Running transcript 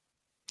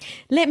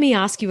Let me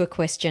ask you a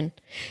question.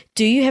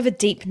 Do you have a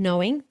deep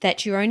knowing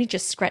that you're only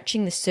just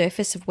scratching the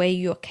surface of where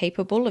you're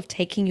capable of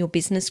taking your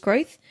business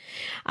growth?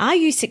 Are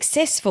you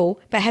successful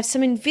but have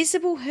some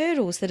invisible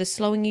hurdles that are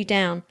slowing you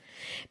down?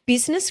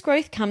 Business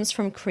growth comes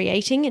from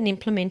creating and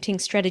implementing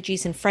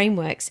strategies and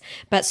frameworks,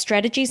 but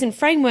strategies and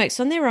frameworks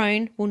on their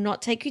own will not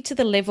take you to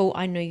the level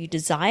I know you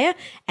desire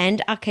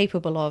and are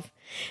capable of.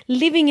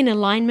 Living in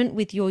alignment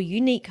with your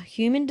unique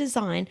human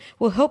design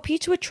will help you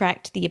to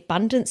attract the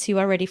abundance you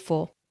are ready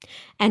for.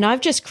 And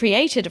I've just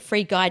created a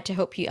free guide to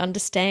help you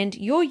understand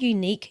your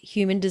unique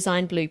human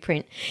design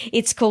blueprint.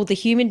 It's called the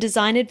Human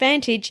Design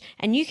Advantage,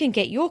 and you can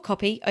get your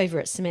copy over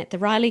at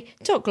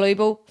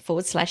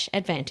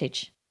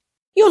SamanthaRiley.global/advantage.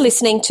 You're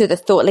listening to the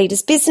Thought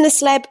Leaders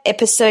Business Lab,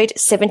 episode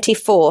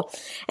 74.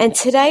 And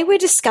today we're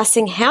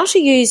discussing how to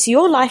use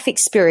your life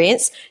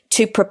experience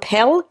to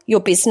propel your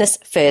business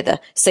further.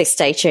 So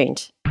stay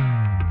tuned.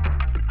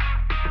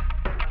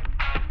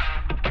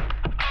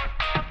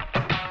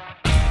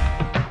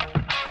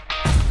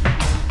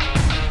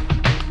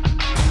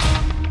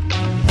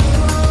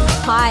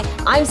 Hi,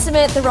 I'm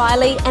Samantha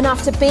Riley, and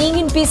after being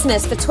in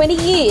business for 20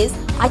 years,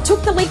 I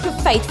took the leap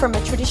of faith from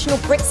a traditional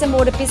bricks and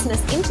mortar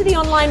business into the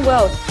online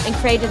world and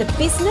created a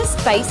business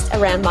based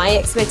around my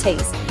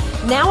expertise.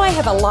 Now I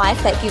have a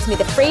life that gives me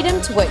the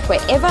freedom to work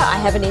wherever I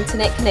have an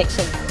internet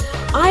connection.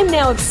 I'm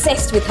now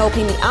obsessed with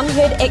helping the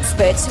unheard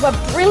experts who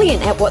are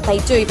brilliant at what they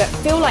do but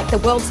feel like the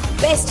world's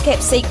best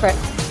kept secret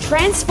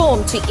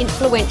transform to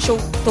influential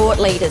thought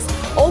leaders,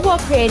 all while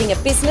creating a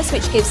business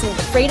which gives them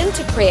the freedom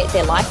to create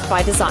their life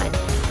by design.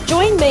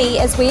 Join me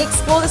as we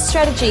explore the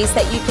strategies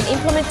that you can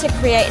implement to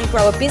create and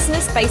grow a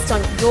business based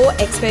on your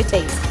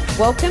expertise.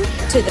 Welcome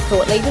to the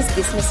Thought Leaders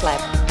Business Lab.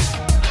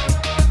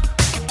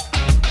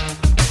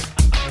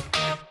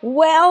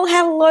 Well,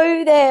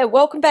 hello there.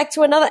 Welcome back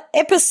to another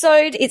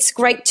episode. It's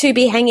great to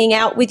be hanging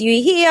out with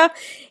you here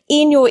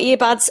in your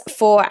earbuds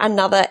for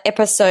another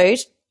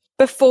episode.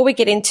 Before we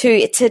get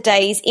into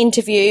today's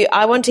interview,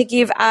 I want to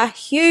give a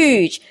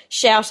huge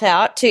shout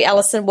out to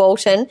Alison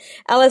Walton.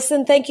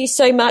 Alison, thank you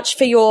so much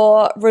for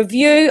your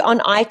review on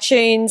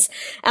iTunes.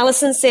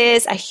 Alison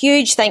says, a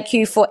huge thank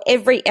you for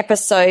every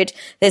episode.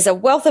 There's a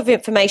wealth of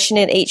information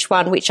in each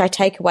one, which I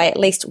take away at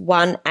least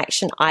one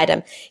action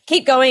item.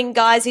 Keep going,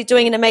 guys. You're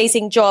doing an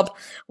amazing job.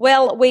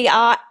 Well, we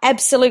are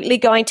absolutely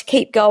going to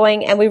keep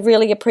going, and we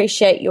really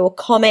appreciate your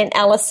comment,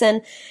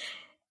 Alison.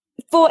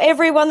 For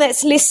everyone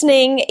that's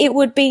listening, it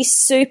would be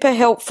super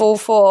helpful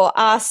for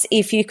us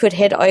if you could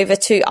head over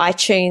to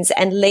iTunes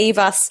and leave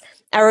us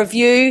a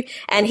review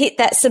and hit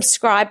that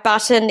subscribe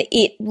button.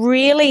 It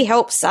really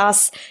helps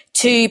us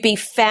to be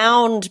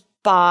found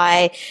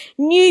by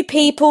new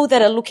people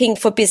that are looking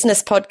for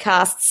business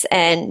podcasts,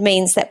 and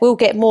means that we'll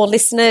get more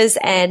listeners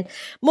and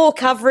more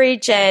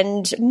coverage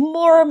and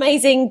more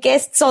amazing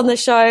guests on the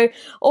show.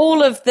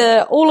 All of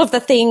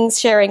the things,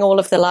 sharing all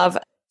of the love.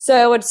 So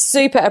I would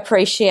super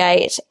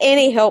appreciate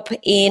any help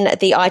in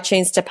the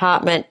iTunes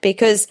department,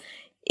 because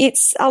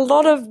it's a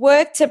lot of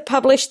work to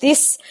publish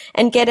this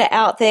and get it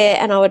out there.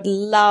 And I would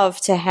love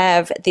to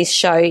have this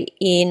show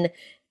in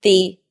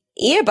the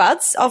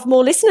earbuds of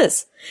more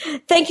listeners.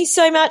 Thank you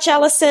so much,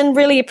 Alison.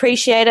 Really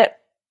appreciate it.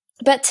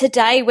 But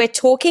today we're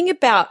talking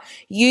about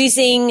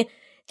using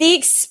the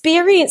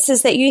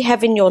experiences that you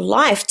have in your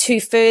life to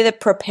further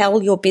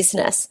propel your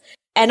business.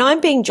 And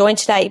I'm being joined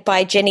today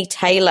by Jenny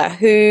Taylor,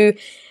 who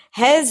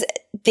has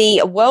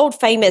the world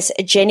famous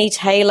Jenny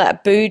Taylor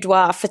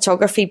boudoir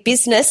photography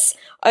business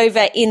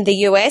over in the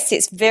US.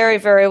 It's very,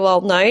 very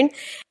well known.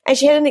 And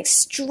she had an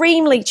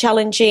extremely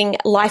challenging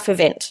life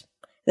event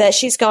that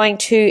she's going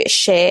to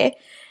share.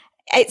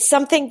 It's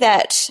something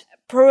that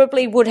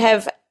probably would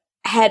have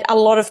had a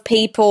lot of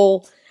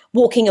people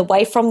walking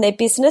away from their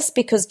business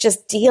because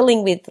just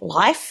dealing with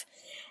life.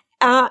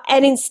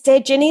 And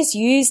instead, Jenny's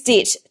used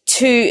it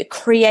to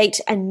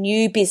create a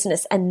new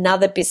business,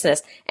 another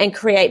business, and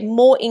create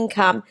more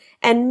income.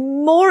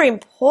 And more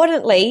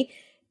importantly,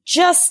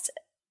 just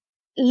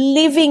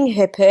living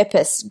her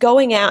purpose,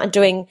 going out and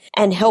doing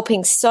and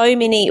helping so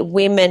many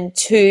women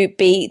to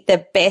be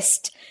the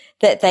best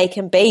that they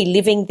can be,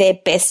 living their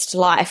best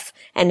life,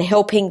 and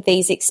helping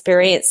these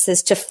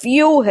experiences to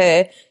fuel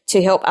her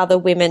to help other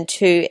women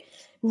to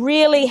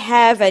really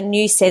have a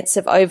new sense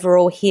of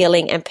overall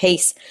healing and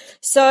peace.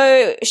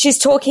 So she's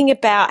talking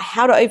about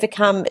how to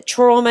overcome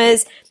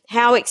traumas,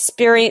 how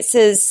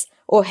experiences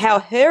or how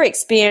her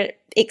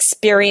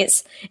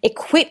experience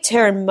equipped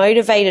her and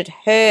motivated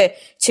her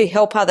to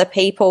help other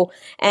people.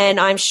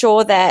 And I'm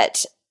sure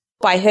that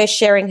by her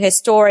sharing her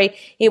story,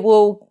 it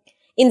will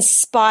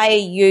inspire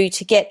you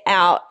to get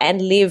out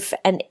and live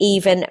an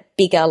even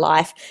bigger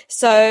life.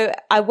 So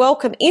I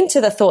welcome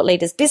into the Thought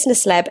Leaders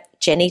Business Lab,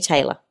 Jenny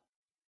Taylor.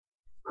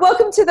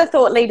 Welcome to the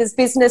Thought Leaders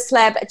Business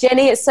Lab.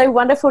 Jenny, it's so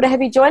wonderful to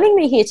have you joining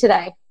me here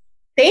today.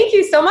 Thank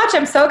you so much.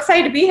 I'm so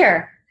excited to be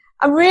here.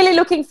 I'm really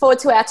looking forward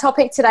to our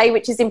topic today,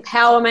 which is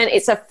empowerment.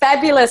 It's a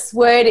fabulous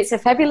word. It's a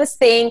fabulous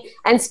thing,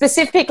 and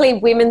specifically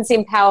women's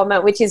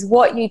empowerment, which is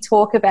what you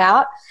talk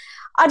about.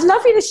 I'd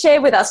love you to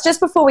share with us, just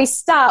before we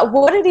start,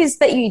 what it is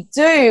that you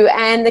do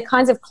and the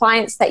kinds of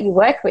clients that you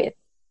work with.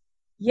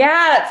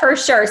 Yeah, for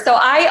sure. So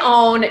I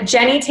own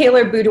Jenny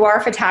Taylor Boudoir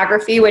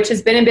Photography, which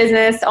has been in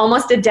business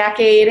almost a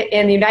decade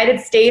in the United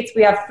States.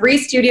 We have 3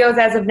 studios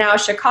as of now: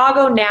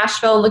 Chicago,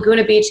 Nashville, and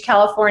Laguna Beach,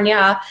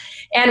 California.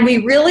 And we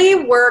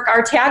really work,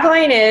 our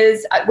tagline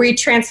is, we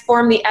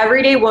transform the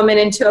everyday woman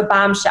into a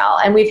bombshell.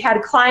 And we've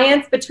had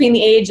clients between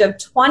the age of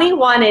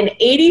 21 and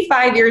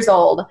 85 years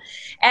old.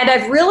 And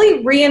I've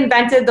really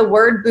reinvented the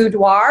word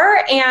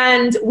boudoir,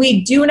 and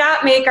we do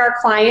not make our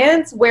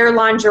clients wear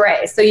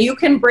lingerie. So you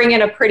can bring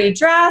in a pretty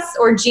dress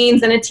or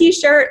jeans and a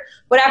t-shirt,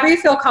 whatever you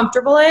feel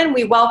comfortable in.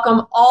 We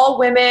welcome all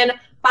women,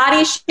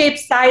 body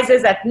shapes,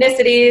 sizes,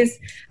 ethnicities.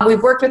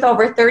 We've worked with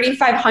over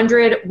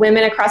 3,500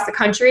 women across the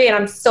country, and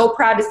I'm so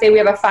proud to say we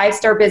have a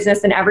 5-star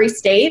business in every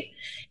state.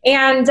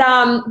 And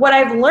what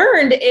I've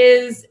learned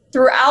is,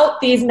 throughout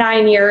these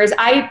 9 years,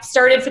 I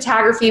started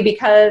photography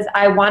because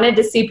I wanted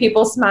to see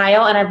people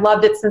smile, and I've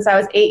loved it since I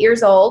was 8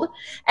 years old.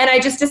 And I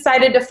just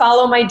decided to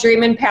follow my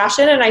dream and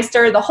passion, and I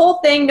started the whole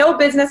thing, no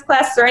business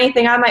classes or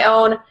anything, on my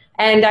own.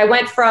 And I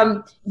went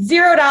from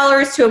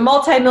 $0 to a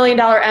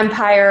multi-million-dollar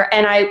empire.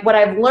 And what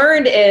I've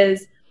learned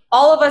is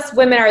all of us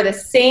women are the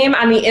same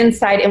on the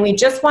inside, and we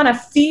just want to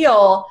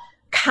feel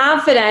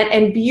confident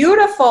and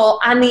beautiful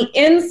on the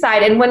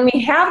inside. And when we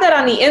have that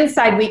on the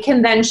inside, we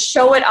can then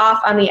show it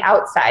off on the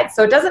outside.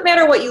 So it doesn't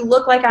matter what you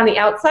look like on the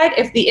outside.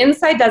 If the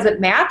inside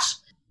doesn't match,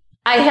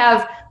 I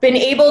have been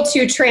able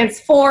to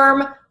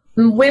transform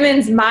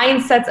women's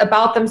mindsets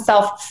about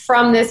themselves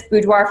from this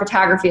boudoir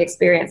photography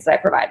experience that I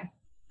provide.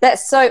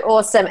 That's so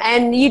awesome.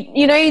 And you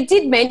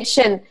did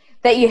mention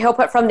that you help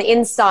it from the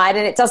inside,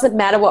 and it doesn't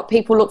matter what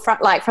people look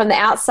like from the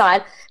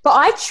outside. But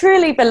I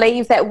truly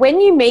believe that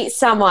when you meet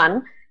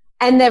someone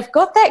and they've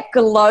got that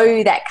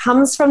glow that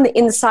comes from the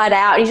inside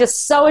out, you're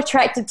just so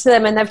attracted to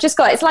them, and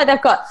it's like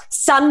they've got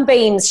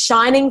sunbeams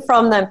shining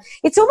from them.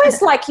 It's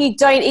almost like you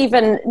don't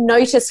even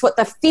notice what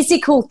the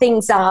physical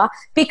things are,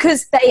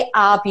 because they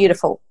are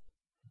beautiful.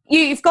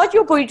 You've got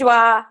your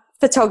boudoir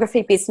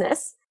photography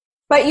business,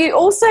 but you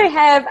also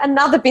have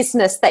another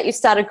business that you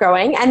started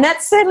growing, and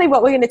that's certainly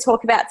what we're going to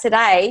talk about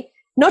today.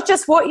 Not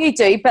just what you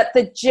do, but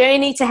the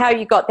journey to how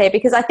you got there,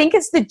 because I think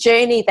it's the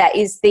journey that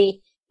is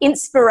the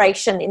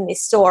inspiration in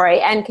this story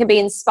and can be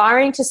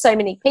inspiring to so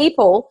many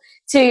people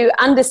to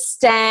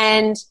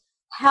understand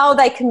how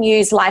they can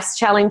use life's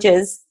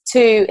challenges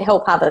to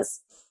help others.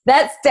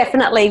 That's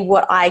definitely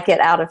what I get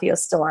out of your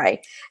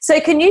story.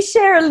 So can you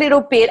share a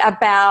little bit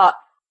about,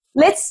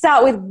 let's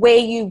start with where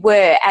you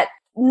were at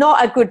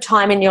not a good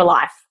time in your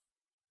life.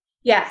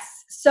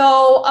 Yes.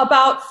 So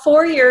about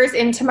 4 years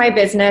into my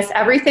business,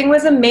 everything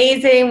was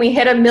amazing. We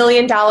hit $1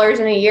 million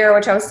in a year,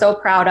 which I was so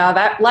proud of.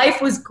 Life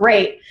was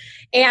great.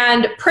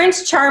 And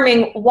Prince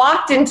Charming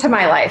walked into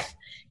my life.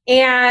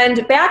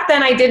 And back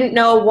then I didn't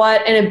know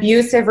what an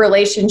abusive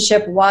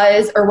relationship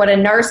was or what a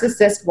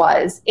narcissist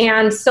was.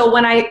 And so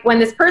when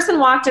this person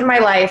walked in my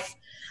life,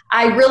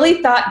 I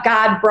really thought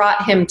God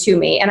brought him to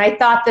me. And I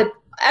thought that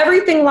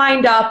everything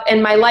lined up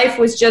and my life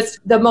was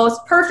just the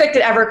most perfect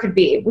it ever could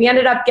be. We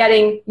ended up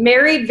getting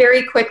married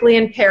very quickly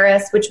in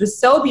Paris, which was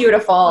so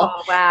beautiful.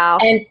 Oh, wow.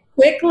 And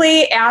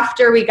quickly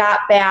after we got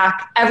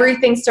back,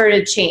 everything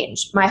started to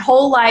change. My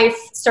whole life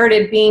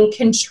started being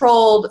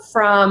controlled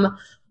from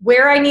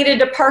where I needed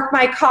to park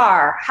my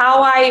car,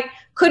 how I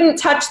couldn't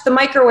touch the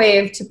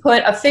microwave to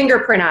put a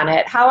fingerprint on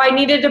it, how I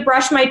needed to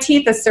brush my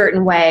teeth a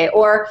certain way,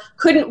 or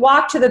couldn't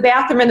walk to the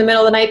bathroom in the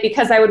middle of the night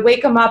because I would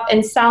wake them up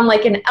and sound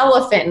like an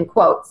elephant, in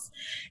quotes.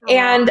 Oh.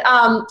 And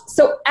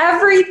so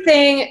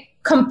everything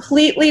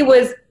completely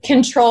was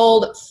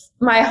controlled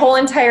my whole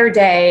entire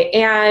day.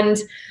 And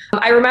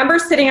I remember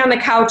sitting on the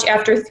couch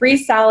after 3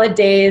 solid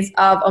days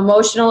of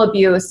emotional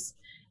abuse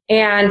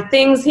and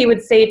things he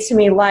would say to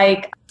me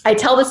like, I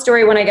tell the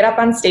story when I get up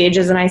on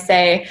stages and I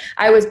say,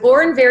 I was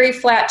born very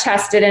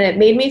flat-chested and it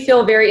made me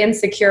feel very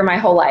insecure my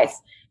whole life.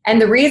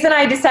 And the reason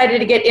I decided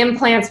to get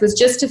implants was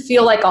just to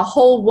feel like a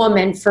whole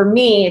woman, for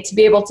me to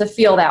be able to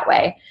feel that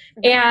way.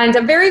 And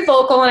I'm very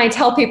vocal and I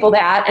tell people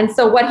that. And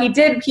so what he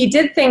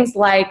did things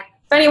like,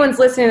 if anyone's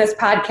listening to this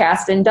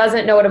podcast and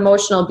doesn't know what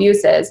emotional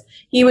abuse is,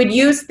 he would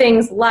use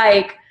things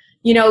like,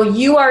 you know,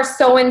 you are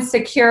so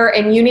insecure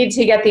and you need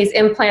to get these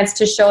implants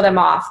to show them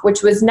off,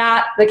 which was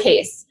not the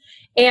case.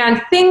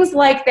 And things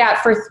like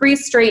that for 3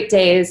 straight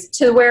days,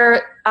 to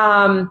where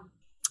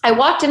I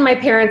walked in my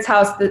parents'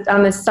 house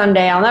on this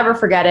Sunday. I'll never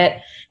forget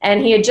it.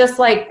 And he had just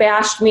like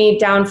bashed me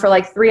down for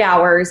like 3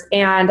 hours.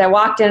 And I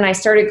walked in and I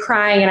started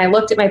crying and I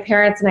looked at my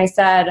parents and I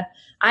said,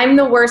 I'm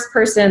the worst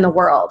person in the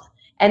world.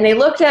 And they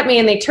looked at me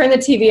and they turned the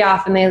TV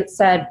off and they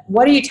said,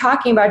 what are you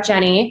talking about,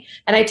 Jenny?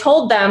 And I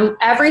told them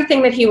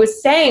everything that he was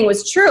saying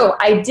was true.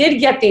 I did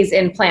get these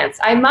implants.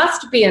 I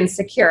must be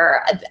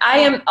insecure. I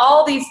am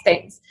all these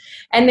things.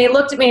 And they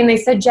looked at me and they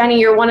said, Jenny,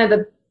 you're one of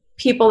the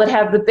people that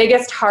have the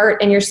biggest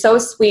heart and you're so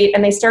sweet.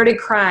 And they started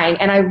crying.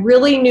 And I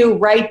really knew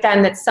right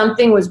then that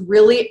something was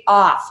really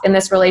off in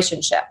this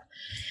relationship.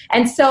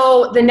 And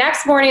so the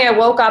next morning I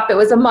woke up, it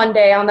was a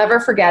Monday, I'll never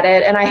forget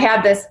it. And I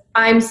had this,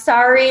 "I'm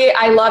sorry,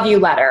 I love you"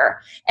 letter.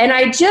 And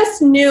I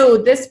just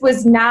knew this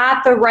was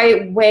not the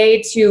right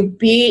way to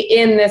be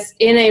in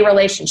a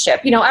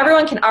relationship.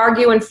 Everyone can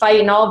argue and fight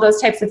and all of those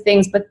types of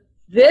things, but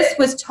this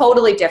was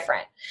totally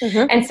different.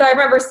 Mm-hmm. And so I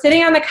remember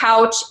sitting on the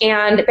couch,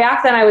 and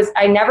back then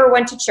I never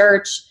went to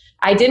church.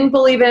 I didn't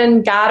believe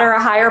in God or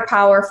a higher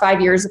power 5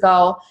 years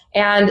ago.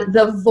 And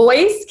the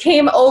voice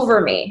came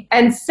over me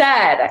and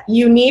said,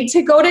 "You need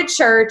to go to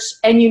church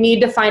and you need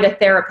to find a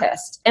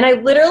therapist." And I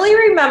literally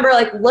remember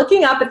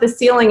looking up at the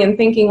ceiling and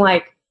thinking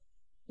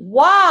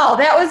wow,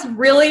 that was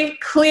really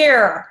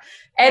clear.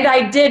 And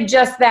I did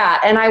just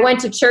that. And I went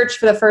to church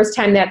for the first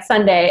time that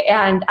Sunday,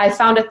 and I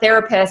found a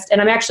therapist, and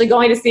I'm actually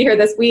going to see her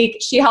this week.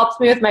 She helps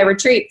me with my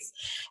retreats.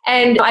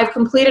 And I've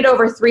completed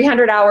over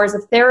 300 hours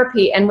of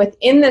therapy. And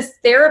within this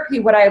therapy,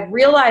 what I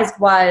realized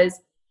was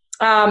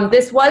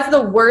this was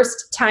the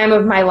worst time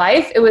of my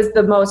life. It was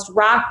the most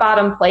rock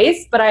bottom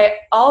place. But I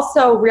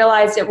also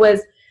realized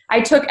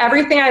I took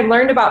everything I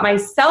learned about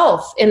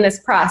myself in this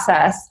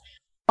process,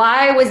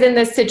 why I was in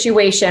this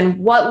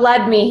situation, what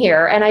led me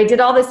here. And I did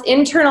all this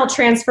internal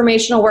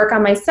transformational work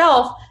on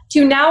myself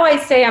to now I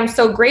say I'm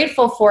so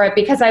grateful for it,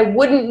 because I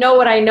wouldn't know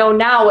what I know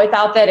now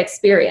without that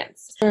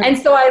experience. And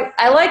so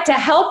I like to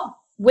help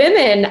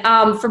women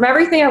from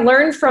everything I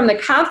learned from the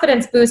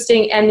confidence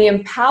boosting and the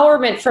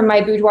empowerment from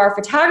my boudoir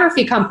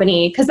photography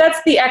company, because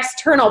that's the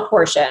external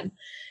portion,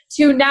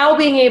 to now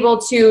being able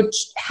to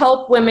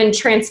help women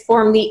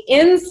transform the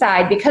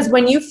inside. Because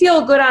when you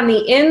feel good on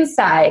the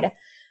inside,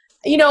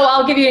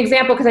 I'll give you an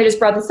example because I just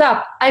brought this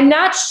up. I'm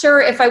not sure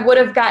if I would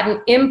have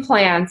gotten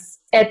implants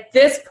at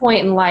this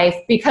point in life,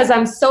 because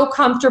I'm so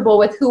comfortable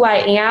with who I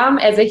am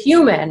as a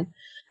human.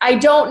 I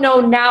don't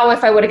know now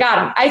if I would have got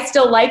them. I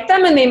still like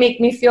them, and they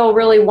make me feel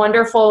really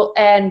wonderful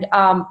and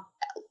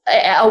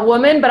a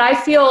woman, but I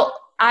feel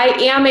I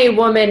am a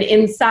woman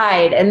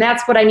inside, and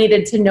that's what I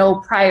needed to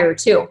know prior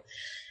to.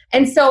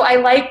 And so I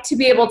like to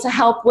be able to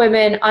help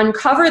women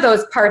uncover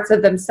those parts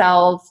of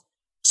themselves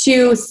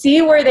to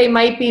see where they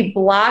might be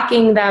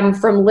blocking them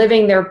from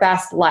living their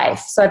best life.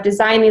 So I've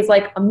designed these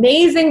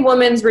amazing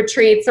women's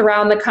retreats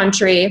around the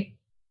country.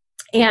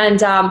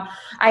 And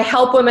I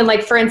help women,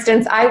 for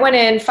instance, I went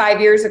in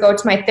 5 years ago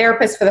to my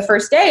therapist for the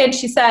first day, and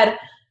she said,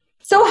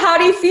 "So how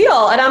do you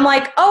feel?" And I'm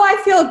like, "Oh,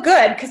 I feel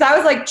good." Because I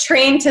was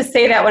trained to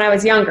say that when I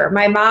was younger.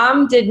 My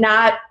mom did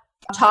not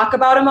talk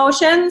about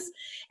emotions.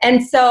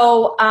 And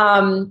so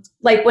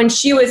when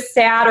she was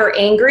sad or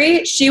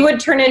angry, she would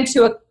turn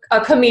into a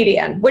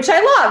comedian, which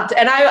I loved.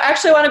 And I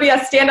actually want to be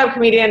a stand-up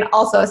comedian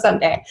also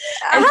someday.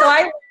 And so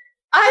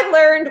I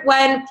learned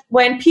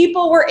when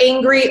people were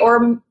angry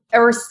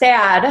or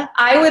sad,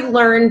 I would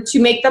learn to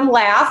make them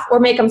laugh or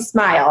make them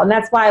smile. And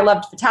that's why I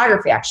loved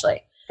photography,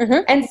 actually.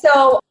 Mm-hmm. And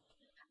so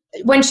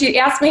when she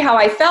asked me how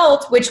I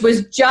felt, which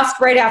was just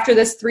right after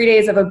this 3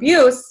 days of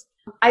abuse,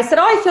 I said,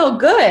 "Oh, I feel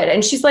good."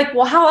 And she's like,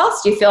 "Well, how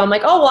else do you feel?" I'm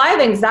like, "Oh, well, I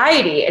have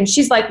anxiety." And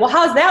she's like, "Well,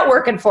 how's that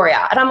working for you?"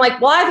 And I'm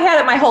like, "Well, I've had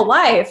it my whole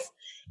life.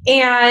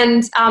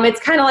 And it's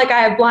kind of like I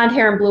have blonde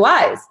hair and blue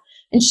eyes."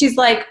 And she's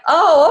like,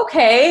 "Oh,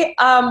 okay.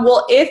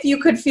 Well, if you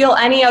could feel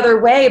any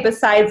other way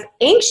besides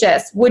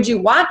anxious, would you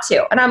want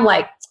to?" And I'm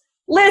like,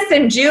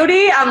 "Listen,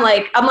 Judy," I'm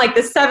like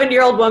this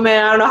 7-year-old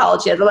woman. I don't know how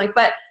old she is. I'm like,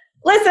 "But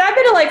listen, I've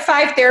been to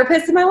 5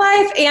 therapists in my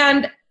life,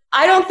 and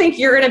I don't think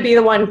you're going to be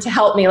the one to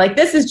help me.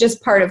 This is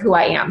just part of who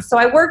I am." So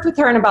I worked with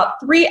her, in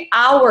about 3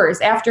 hours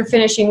after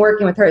finishing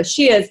working with her.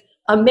 She is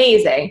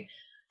amazing.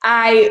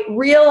 I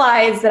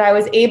realized that I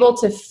was able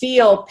to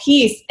feel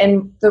peace,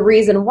 and the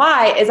reason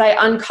why is I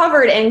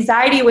uncovered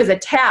anxiety was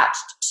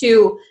attached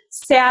to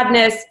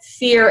sadness,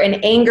 fear, and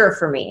anger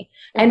for me.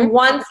 Mm-hmm. And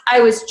once I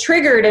was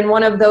triggered in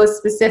one of those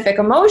specific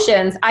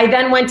emotions, I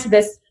then went to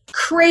this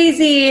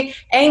crazy,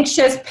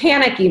 anxious,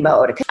 panicky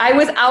mode. I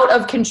was out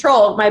of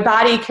control. My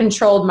body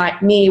controlled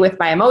me with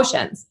my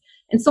emotions.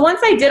 And so once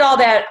I did all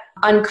that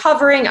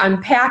uncovering,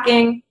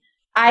 unpacking,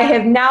 I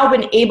have now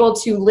been able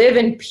to live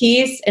in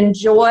peace and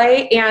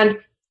joy. And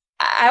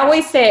I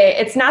always say,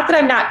 it's not that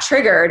I'm not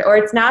triggered, or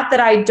it's not that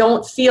I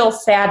don't feel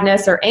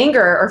sadness or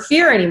anger or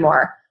fear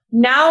anymore.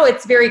 Now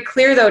it's very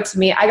clear, though, to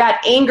me. I got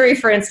angry,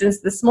 for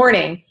instance, this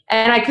morning,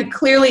 and I could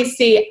clearly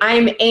see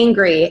I'm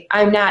angry.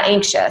 I'm not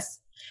anxious.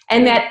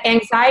 And that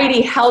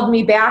anxiety held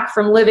me back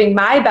from living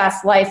my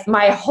best life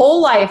my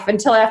whole life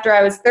until after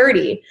I was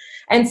 30.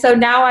 And so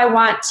now I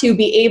want to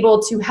be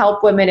able to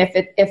help women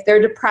if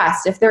they're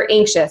depressed, if they're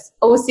anxious,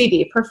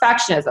 OCD,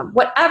 perfectionism,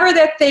 whatever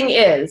that thing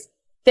is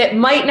that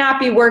might not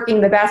be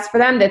working the best for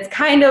them, that's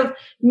kind of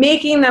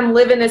making them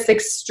live in this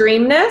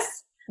extremeness,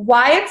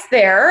 why it's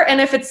there, and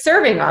if it's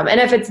serving them. And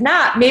if it's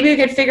not, maybe we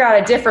could figure out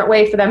a different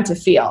way for them to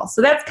feel.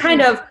 So that's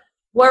kind of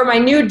where my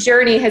new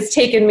journey has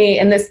taken me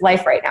in this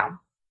life right now.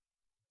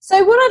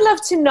 So what I'd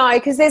love to know,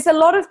 because there's a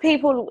lot of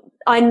people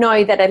I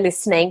know that are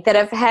listening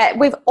that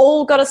we've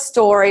all got a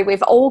story,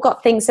 we've all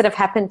got things that have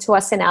happened to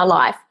us in our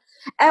life.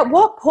 At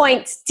what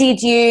point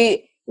did you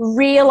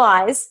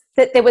realize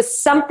that there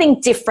was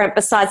something different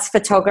besides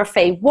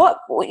photography?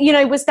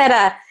 Was that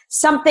a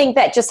something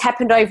that just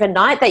happened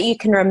overnight that you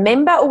can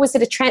remember, or was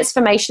it a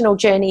transformational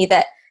journey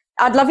that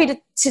I'd love you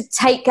to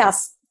take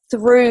us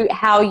through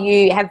how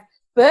you have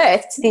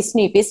birthed this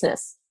new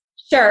business?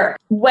 Sure.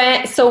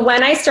 When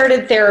I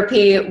started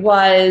therapy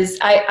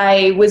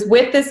I was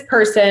with this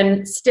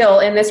person still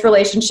in this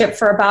relationship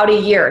for about a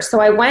year. So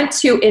I went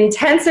to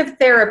intensive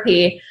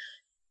therapy,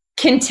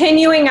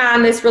 continuing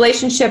on this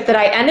relationship that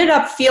I ended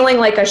up feeling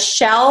like a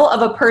shell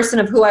of a person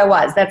of who I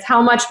was. That's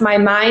how much my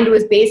mind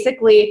was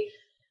basically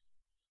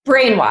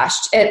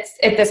brainwashed at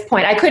this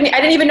point. I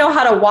didn't even know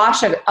how to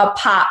wash a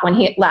pot when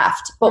he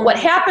left. But what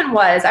happened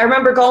was, I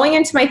remember going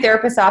into my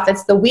therapist's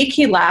office the week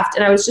he left,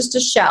 and I was just a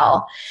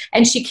shell.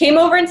 And she came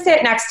over and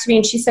sat next to me,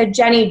 and she said,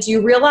 Jenny, have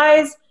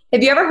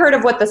you ever heard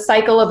of what the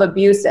cycle of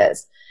abuse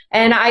is?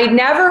 And I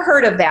never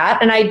heard of that,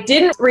 and I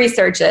didn't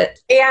research it.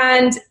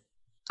 And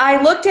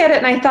I looked at it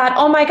and I thought,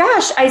 oh my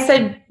gosh, I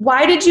said,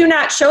 why did you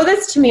not show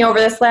this to me over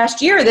this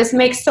last year? This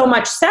makes so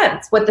much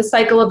sense, what the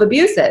cycle of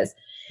abuse is.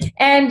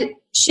 And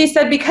she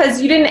said,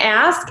 because you didn't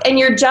ask and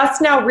you're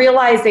just now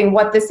realizing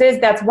what this is.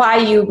 That's why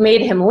you made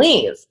him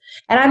leave.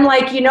 And I'm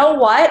like, you know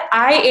what?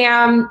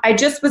 I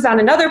just was on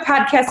another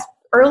podcast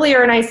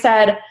earlier and I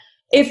said,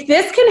 if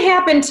this can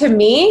happen to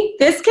me,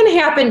 this can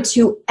happen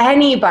to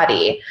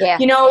anybody. Yeah.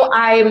 You know,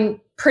 I'm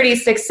pretty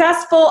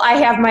successful. I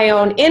have my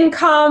own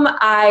income.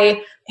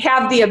 I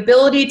have the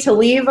ability to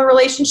leave a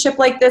relationship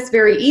like this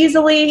very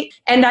easily.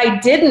 And I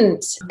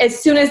didn't. As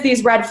soon as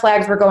these red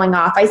flags were going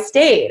off, I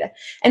stayed.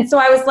 And so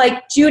I was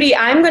like, Judy,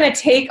 I'm going to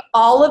take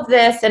all of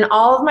this and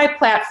all of my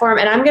platform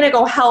and I'm going to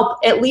go help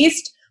at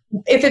least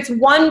if it's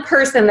one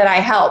person that I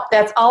help.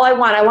 That's all I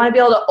want. I want to be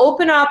able to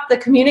open up the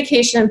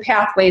communication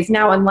pathways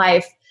now in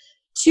life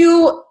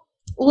to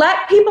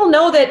let people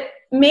know that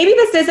maybe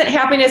this isn't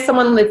happening to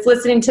someone that's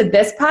listening to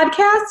this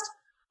podcast,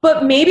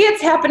 but maybe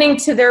it's happening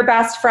to their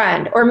best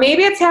friend, or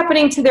maybe it's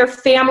happening to their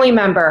family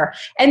member,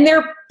 and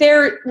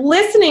they're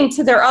listening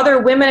to their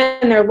other women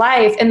in their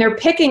life, and they're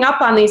picking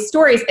up on these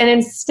stories. And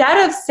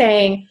instead of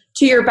saying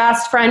to your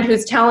best friend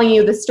who's telling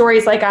you the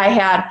stories like I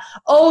had,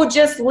 oh,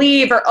 just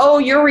leave, or oh,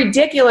 you're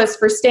ridiculous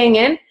for staying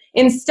in,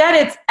 instead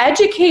it's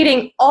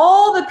educating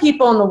all the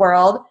people in the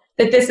world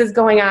that this is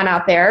going on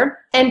out there,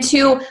 and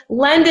to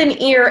lend an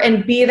ear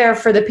and be there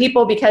for the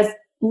people, because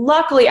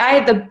luckily, I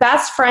had the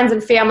best friends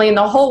and family in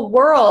the whole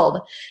world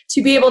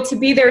to be able to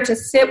be there to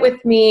sit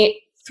with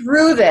me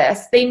through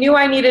this. They knew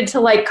I needed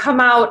to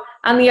come out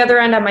on the other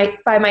end of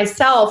by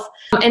myself.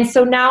 And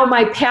so now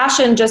my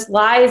passion just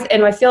lies,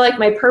 and I feel like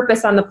my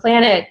purpose on the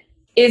planet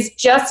is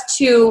just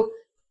to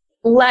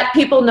let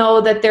people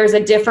know that there's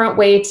a different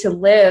way to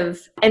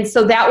live. And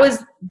so that was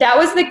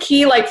the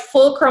key,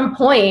 fulcrum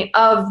point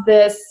of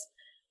this.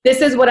 This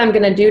is what I'm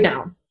going to do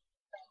now.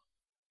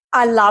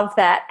 I love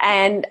that.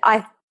 And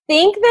I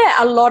think that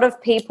a lot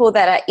of people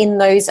that are in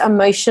those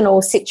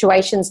emotional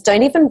situations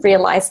don't even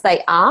realize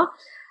they are.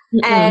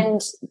 Mm-mm.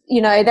 And,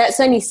 that's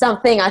only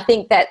something I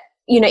think that,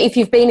 if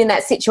you've been in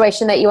that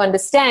situation that you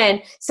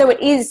understand. So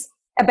it is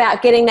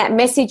about getting that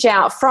message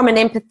out from an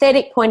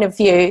empathetic point of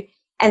view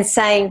and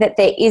saying that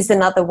there is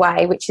another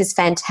way, which is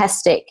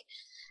fantastic.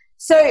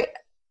 So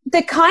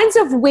the kinds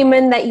of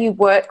women that you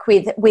work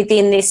with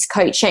within this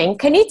coaching,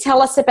 can you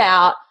tell us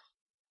about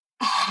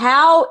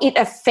how it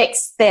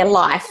affects their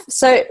life?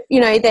 So,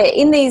 they're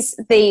in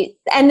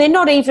and they're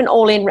not even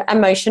all in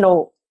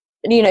emotional,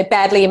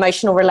 badly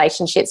emotional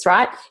relationships,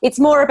 right? It's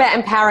more about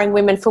empowering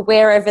women for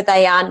wherever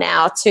they are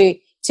now to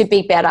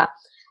be better.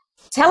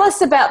 Tell us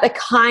about the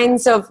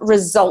kinds of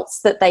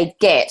results that they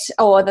get,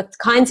 or the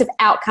kinds of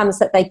outcomes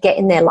that they get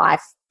in their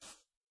life.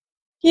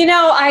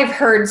 I've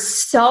heard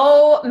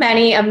so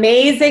many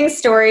amazing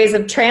stories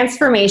of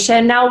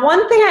transformation. Now,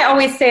 one thing I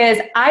always say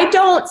is I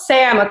don't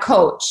say I'm a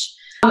coach.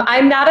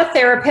 I'm not a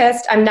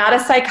therapist. I'm not a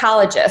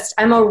psychologist.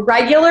 I'm a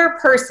regular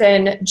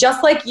person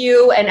just like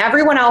you and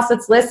everyone else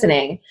that's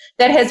listening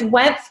that has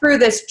went through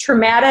this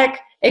traumatic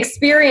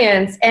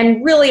experience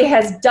and really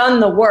has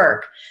done the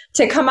work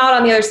to come out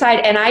on the other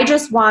side. And I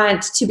just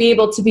want to be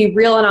able to be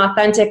real and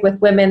authentic with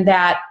women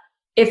that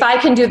if I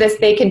can do this,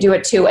 they can do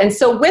it too. And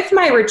so with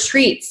my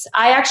retreats,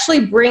 I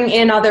actually bring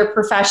in other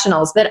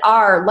professionals that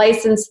are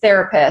licensed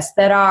therapists,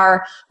 that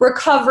are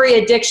recovery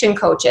addiction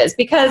coaches,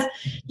 because,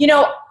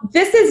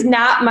 this is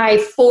not my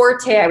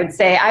forte, I would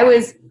say. I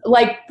was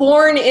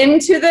born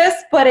into this,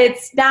 but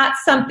it's not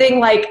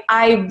something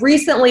I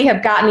recently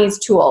have gotten these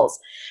tools.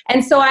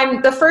 And so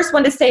I'm the first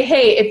one to say,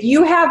 hey, if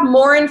you have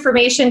more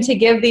information to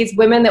give these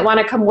women that want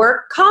to come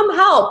work, come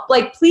help.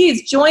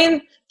 Please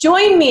join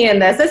me in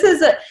this.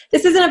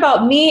 This isn't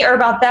about me or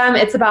about them.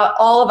 It's about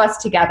all of us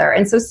together.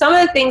 And so some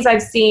of the things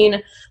I've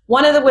seen,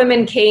 one of the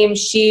women came,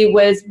 she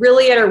was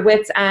really at her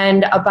wit's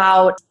end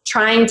about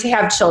trying to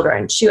have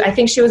children. I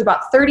think she was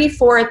about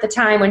 34 at the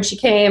time when she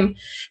came,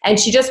 and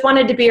she just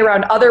wanted to be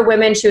around other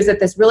women. She was at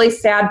this really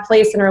sad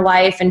place in her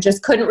life and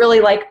just couldn't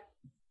really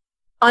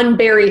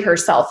unbury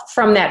herself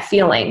from that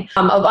feeling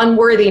of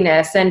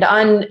unworthiness and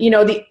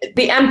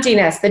the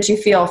emptiness that you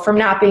feel from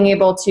not being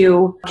able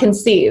to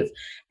conceive.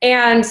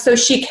 And so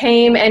she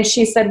came and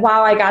she said,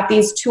 wow, I got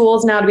these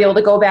tools now to be able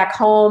to go back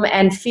home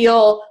and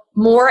feel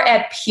more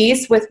at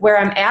peace with where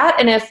I'm at.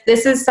 And if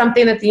this is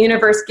something that the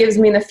universe gives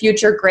me in the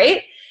future,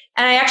 great.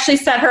 And I actually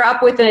set her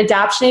up with an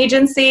adoption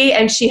agency,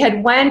 and she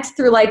had went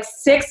through like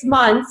 6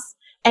 months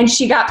and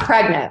she got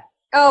pregnant.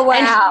 Oh,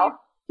 wow.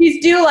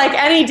 She's due like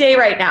any day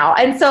right now.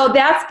 And so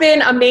that's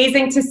been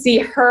amazing to see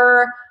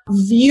her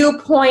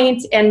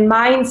viewpoint and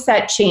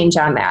mindset change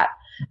on that.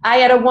 I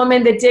had a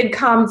woman that did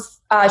come,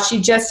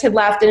 she just had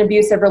left an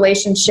abusive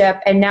relationship,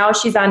 and now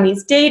she's on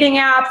these dating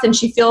apps and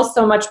she feels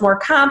so much more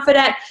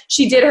confident.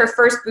 She did her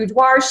first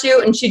boudoir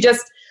shoot and she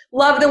just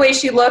loved the way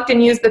she looked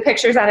and used the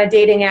pictures on a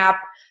dating app.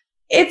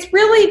 It's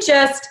really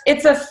just,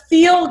 it's a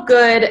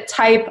feel-good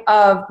type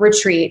of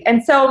retreat.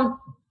 And so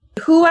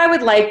who I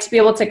would like to be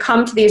able to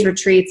come to these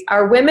retreats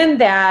are women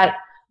that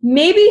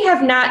maybe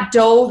have not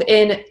dove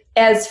in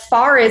as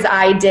far as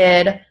I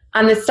did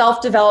on the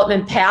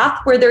self-development path,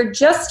 where they're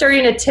just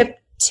starting to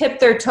tip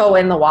their toe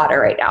in the water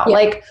right now. Yeah.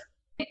 Like,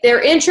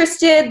 they're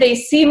interested, they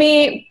see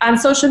me on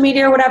social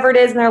media or whatever it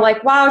is, and they're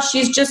like, wow,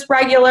 she's just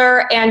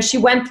regular and she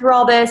went through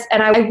all this,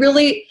 and I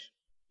really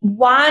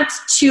want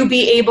to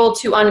be able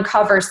to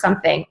uncover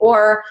something.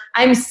 Or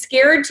I'm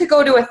scared to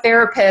go to a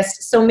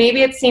therapist, so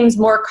maybe it seems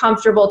more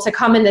comfortable to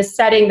come in this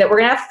setting that we're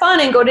gonna have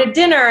fun and go to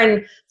dinner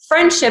and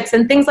friendships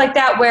and things like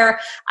that, where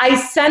I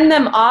send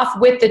them off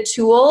with the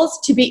tools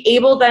to be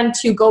able then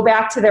to go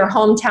back to their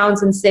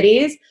hometowns and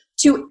cities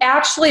to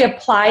actually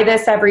apply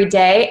this every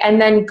day, and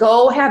then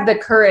go have the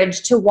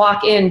courage to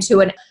walk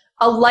into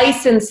a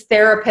licensed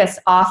therapist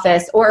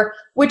office or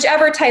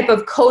whichever type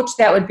of coach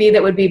that would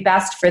be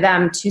best for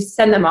them, to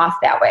send them off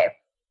that way.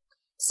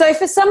 So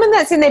for someone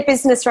that's in their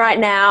business right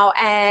now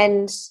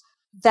and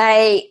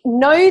they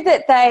know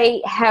that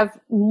they have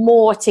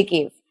more to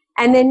give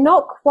and they're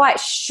not quite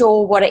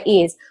sure what it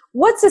is,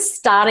 what's a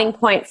starting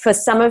point for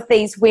some of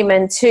these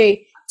women to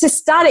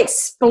start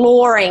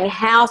exploring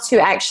how to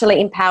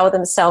actually empower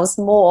themselves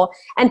more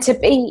and to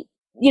be,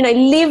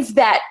 live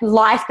that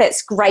life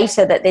that's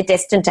greater that they're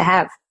destined to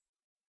have?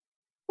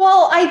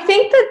 Well, I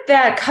think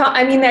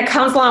that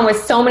comes along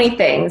with so many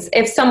things.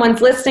 If someone's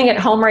listening at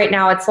home right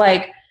now, it's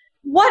like,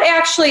 what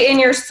actually in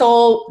your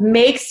soul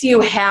makes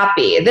you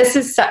happy? This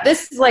is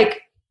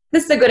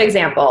a good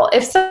example.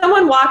 If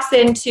someone walks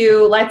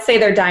into, let's say,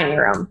 their dining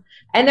room,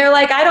 and they're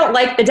like, I don't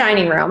like the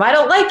dining room. I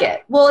don't like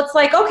it. Well, it's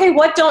like, okay,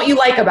 what don't you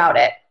like about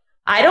it?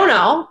 I don't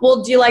know.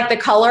 Well, do you like the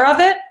color of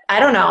it? I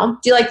don't know.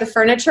 Do you like the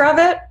furniture of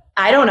it?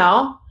 I don't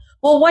know.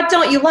 Well, what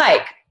don't you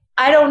like?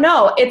 I don't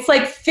know. It's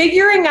like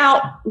figuring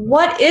out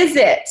what is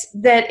it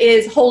that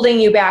is holding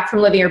you back from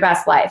living your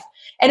best life.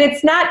 And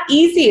it's not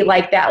easy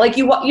like that. Like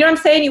you know what I'm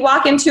saying? You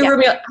walk into a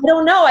room, you're like, I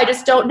don't know. I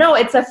just don't know.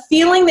 It's a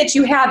feeling that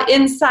you have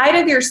inside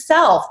of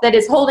yourself that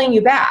is holding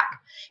you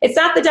back. It's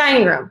not the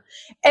dining room.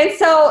 And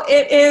so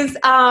it is,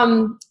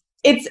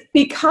 it's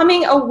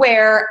becoming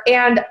aware,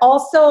 and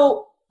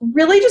also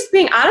really just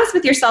being honest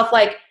with yourself.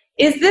 Like,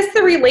 is this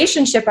the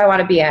relationship I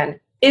want to be in?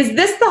 Is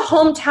this the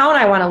hometown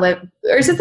I want to live? Or is this